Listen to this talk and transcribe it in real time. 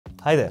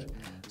Hi there.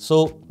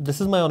 So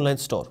this is my online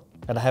store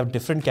and I have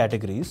different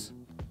categories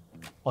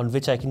on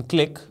which I can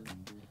click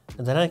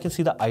and then I can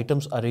see the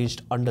items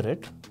arranged under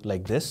it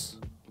like this.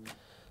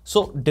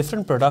 So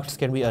different products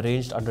can be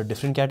arranged under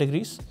different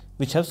categories,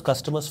 which helps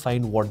customers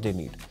find what they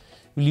need.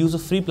 We'll use a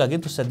free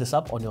plugin to set this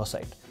up on your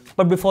site.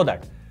 But before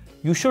that,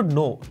 you should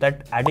know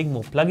that adding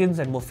more plugins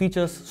and more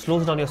features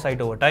slows down your site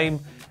over time,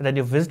 and then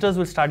your visitors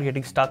will start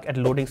getting stuck at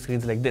loading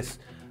screens like this,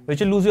 which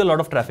will lose you a lot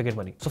of traffic and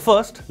money. So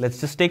first, let's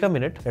just take a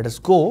minute. Let us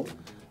go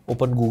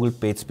open Google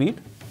PageSpeed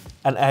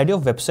and add your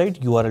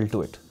website URL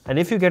to it. And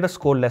if you get a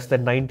score less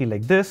than 90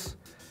 like this,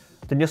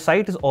 then your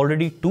site is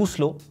already too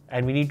slow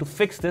and we need to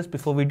fix this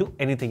before we do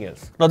anything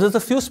else. Now there's a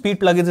few speed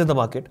plugins in the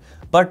market,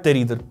 but they're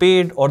either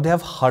paid or they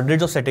have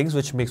hundreds of settings,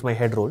 which makes my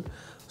head roll.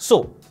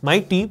 So my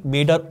team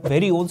made our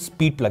very own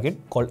speed plugin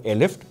called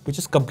Airlift, which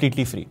is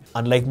completely free.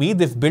 Unlike me,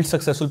 they've built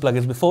successful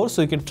plugins before,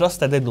 so you can trust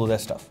that they know their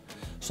stuff.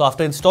 So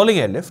after installing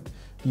Airlift,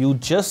 you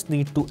just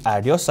need to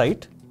add your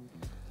site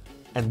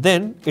and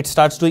then it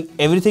starts doing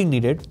everything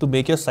needed to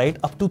make your site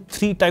up to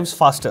 3 times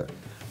faster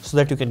so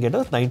that you can get a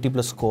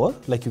 90+ score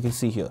like you can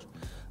see here.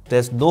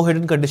 There's no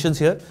hidden conditions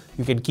here.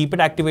 You can keep it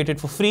activated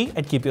for free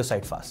and keep your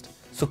site fast.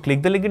 So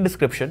click the link in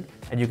description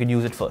and you can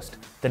use it first.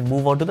 Then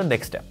move on to the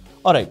next step.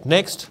 Alright,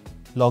 next,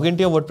 log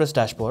into your WordPress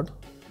dashboard,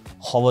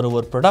 hover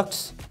over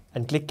products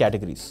and click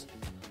categories.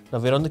 Now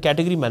we're on the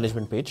category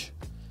management page.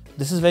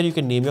 This is where you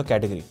can name your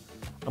category.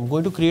 I'm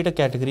going to create a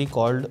category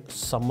called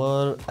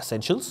Summer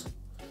Essentials.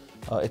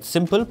 It's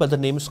simple, but the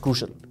name is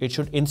crucial. It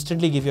should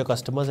instantly give your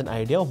customers an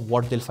idea of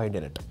what they'll find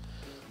in it.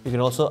 You can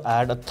also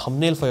add a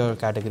thumbnail for your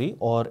category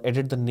or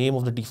edit the name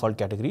of the default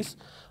categories.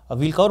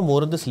 We'll cover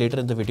more on this later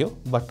in the video,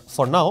 but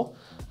for now,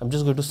 I'm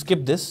just going to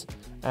skip this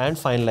and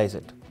finalize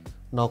it.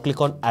 Now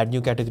click on Add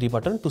New Category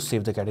button to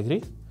save the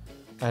category.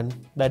 And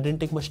that didn't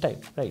take much time,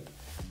 right?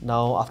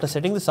 Now, after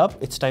setting this up,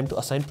 it's time to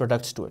assign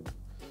products to it.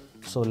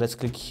 So let's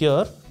click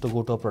here to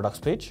go to a products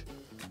page.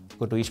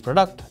 Go to each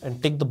product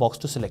and tick the box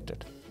to select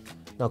it.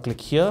 Now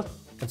click here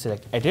and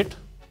select Edit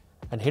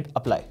and hit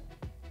Apply.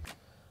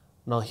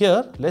 Now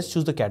here, let's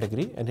choose the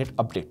category and hit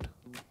Update.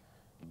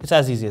 It's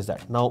as easy as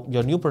that. Now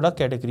your new product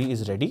category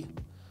is ready.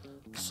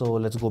 So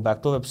let's go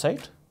back to our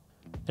website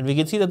and we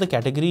can see that the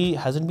category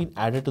hasn't been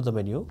added to the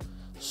menu.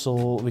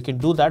 So we can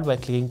do that by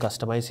clicking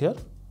Customize here.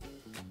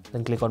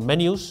 Then click on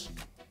Menus,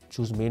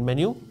 choose Main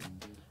Menu.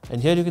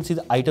 And here you can see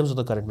the items of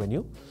the current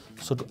menu.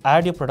 So to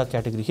add your product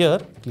category here,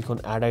 click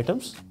on Add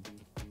Items.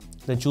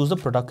 Then choose the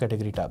Product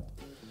Category tab.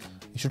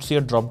 You should see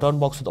a drop-down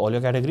box with all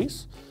your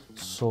categories.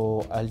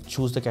 So I'll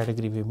choose the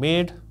category we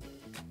made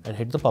and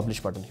hit the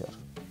Publish button here.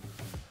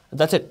 And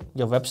that's it.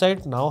 Your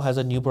website now has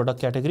a new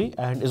product category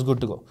and is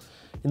good to go.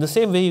 In the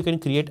same way, you can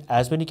create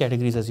as many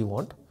categories as you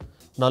want.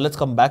 Now let's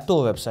come back to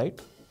our website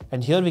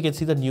and here we can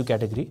see the new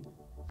category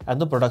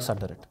and the products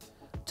under it.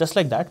 Just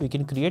like that, we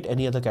can create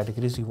any other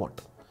categories you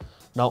want.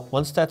 Now,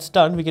 once that's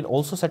done, we can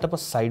also set up a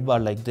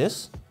sidebar like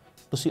this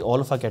to see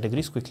all of our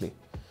categories quickly.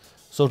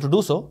 So to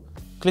do so,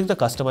 click the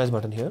Customize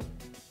button here,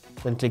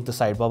 then click the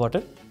Sidebar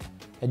button,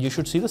 and you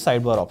should see the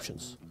sidebar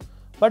options.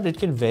 But it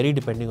can vary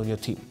depending on your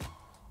theme.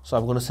 So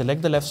I'm going to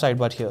select the left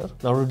sidebar here.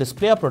 Now to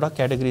display our product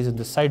categories in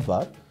this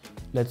sidebar,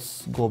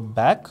 let's go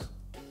back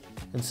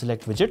and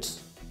select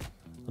Widgets.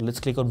 Let's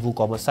click on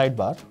WooCommerce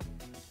sidebar,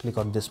 click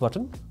on this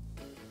button.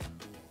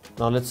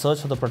 Now let's search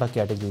for the product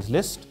categories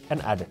list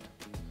and add it.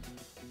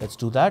 Let's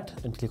do that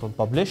and click on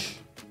Publish.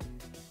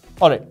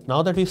 Alright,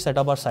 now that we've set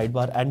up our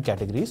sidebar and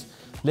categories,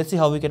 let's see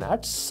how we can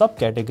add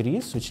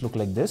subcategories which look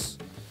like this.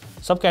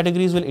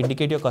 Subcategories will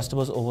indicate your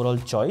customer's overall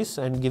choice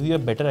and give you a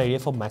better idea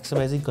for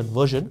maximizing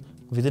conversion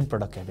within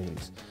product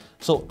categories.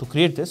 So to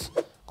create this,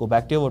 go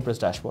back to your WordPress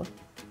dashboard,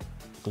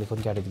 click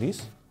on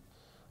Categories.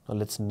 Now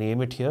let's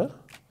name it here,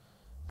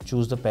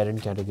 choose the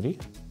parent category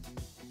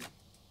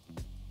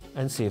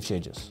and save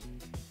changes.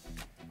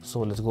 So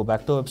let's go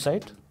back to our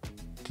website,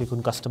 click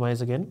on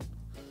Customize again,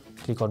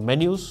 click on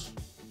Menus,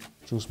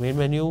 choose Main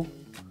Menu.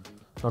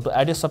 Now to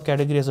add your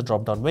subcategory as a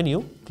drop-down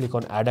menu, click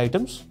on Add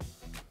Items,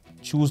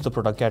 choose the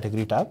Product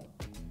Category tab.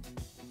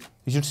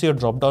 You should see a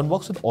drop-down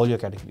box with all your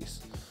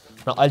categories.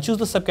 Now I'll choose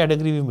the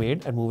subcategory we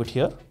made and move it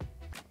here.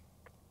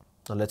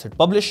 Now let's hit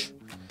Publish.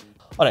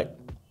 Alright,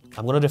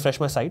 I'm going to refresh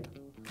my site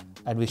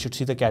and we should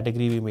see the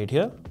category we made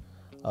here.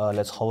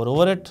 Let's hover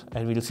over it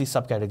and we'll see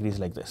subcategories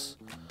like this.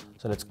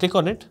 So let's click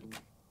on it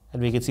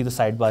and we can see the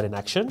sidebar in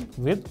action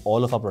with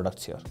all of our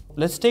products here.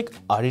 Let's take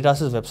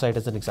Adidas's website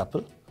as an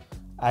example.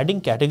 Adding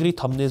category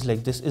thumbnails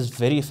like this is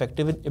very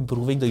effective in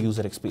improving the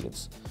user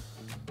experience.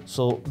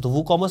 So the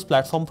WooCommerce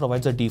platform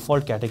provides a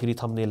default category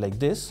thumbnail like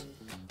this,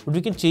 but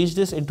we can change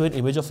this into an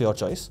image of your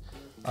choice.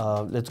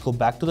 Let's go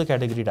back to the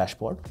category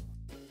dashboard.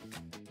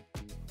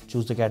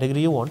 Choose the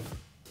category you want,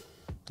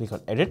 click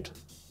on Edit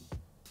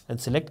and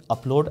select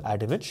Upload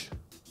Add Image.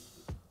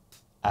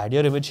 Add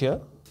your image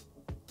here,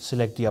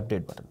 select the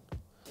Update button.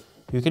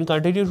 You can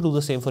continue to do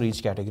the same for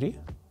each category.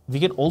 We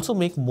can also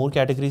make more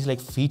categories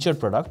like featured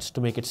products to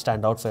make it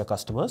stand out for your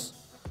customers.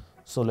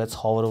 So let's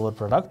hover over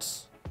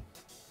products,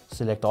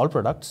 select all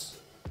products,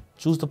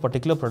 choose the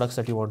particular products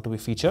that you want to be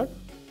featured.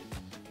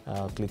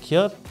 Click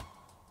here,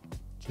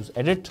 choose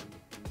edit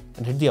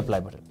and hit the apply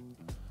button.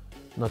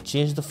 Now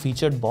change the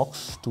featured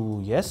box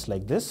to yes,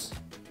 like this,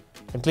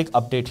 and click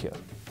update here.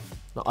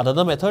 Now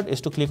another method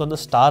is to click on the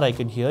star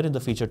icon here in the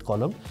featured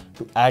column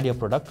to add your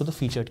product to the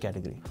featured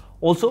category.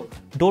 Also,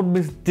 don't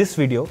miss this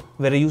video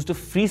where I used a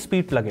free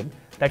speed plugin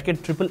that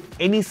can triple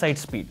any site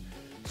speed.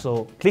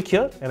 So click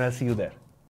here and I'll see you there.